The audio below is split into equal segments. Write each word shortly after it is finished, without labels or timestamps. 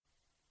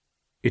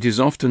It is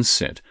often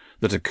said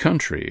that a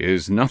country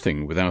is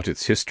nothing without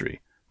its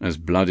history, as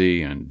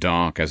bloody and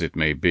dark as it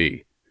may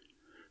be.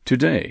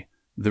 Today,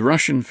 the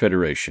Russian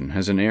Federation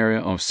has an area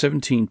of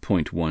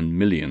 17.1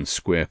 million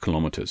square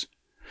kilometers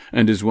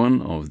and is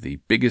one of the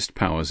biggest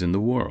powers in the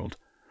world,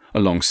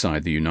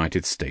 alongside the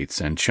United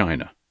States and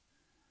China.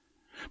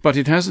 But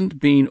it hasn't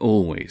been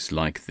always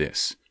like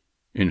this.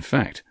 In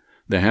fact,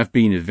 there have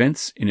been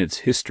events in its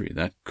history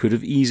that could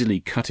have easily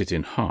cut it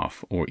in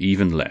half or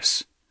even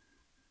less.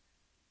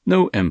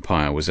 No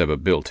empire was ever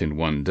built in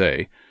one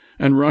day,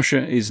 and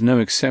Russia is no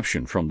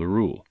exception from the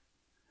rule.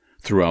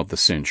 Throughout the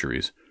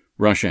centuries,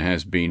 Russia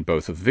has been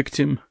both a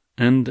victim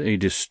and a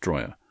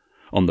destroyer,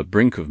 on the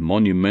brink of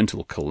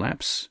monumental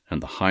collapse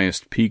and the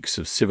highest peaks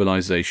of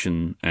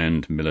civilization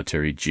and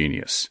military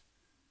genius.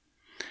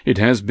 It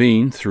has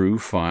been through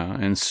fire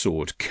and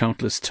sword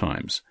countless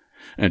times,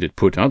 and it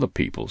put other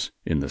peoples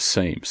in the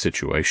same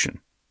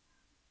situation.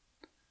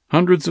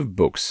 Hundreds of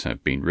books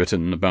have been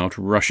written about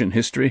Russian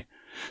history,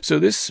 so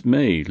this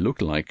may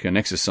look like an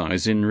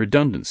exercise in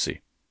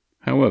redundancy.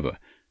 However,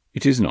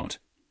 it is not.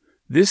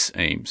 This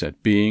aims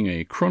at being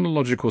a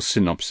chronological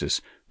synopsis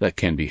that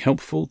can be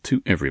helpful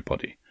to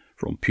everybody,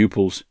 from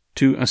pupils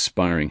to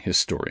aspiring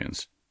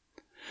historians.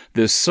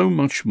 There's so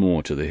much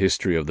more to the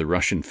history of the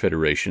Russian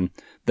Federation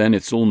than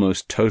its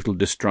almost total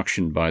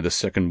destruction by the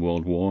Second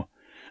World War,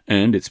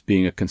 and its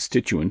being a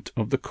constituent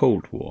of the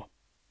Cold War.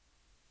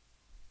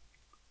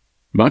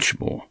 Much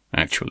more,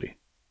 actually,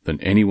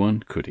 than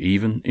anyone could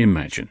even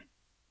imagine.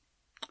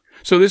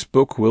 So this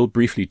book will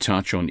briefly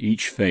touch on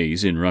each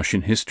phase in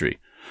Russian history,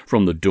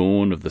 from the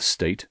dawn of the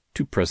state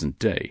to present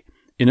day,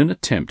 in an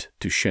attempt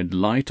to shed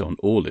light on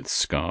all its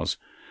scars,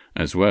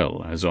 as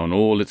well as on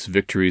all its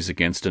victories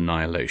against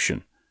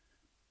annihilation.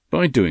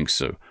 By doing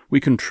so,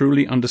 we can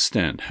truly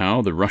understand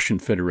how the Russian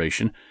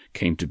Federation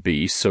came to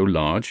be so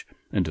large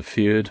and a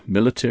feared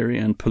military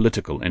and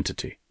political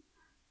entity.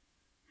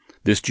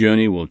 This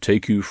journey will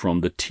take you from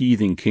the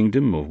teething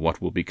kingdom of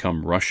what will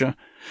become Russia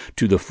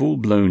to the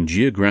full-blown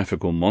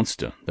geographical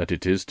monster that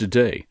it is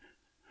today,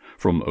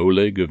 from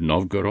Oleg of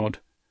Novgorod,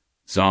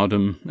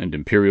 Tsardom and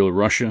Imperial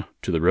Russia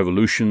to the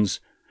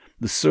revolutions,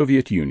 the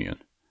Soviet Union,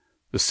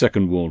 the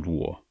Second World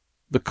War,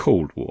 the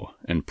Cold War,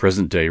 and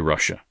present-day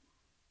Russia.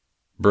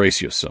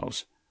 Brace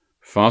yourselves,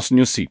 fasten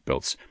your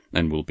seatbelts,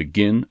 and we'll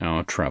begin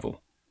our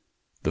travel.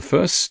 The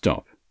first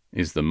stop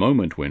is the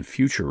moment when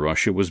future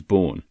Russia was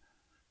born.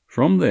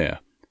 From there,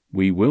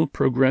 we will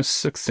progress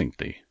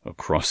succinctly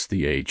across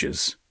the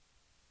ages.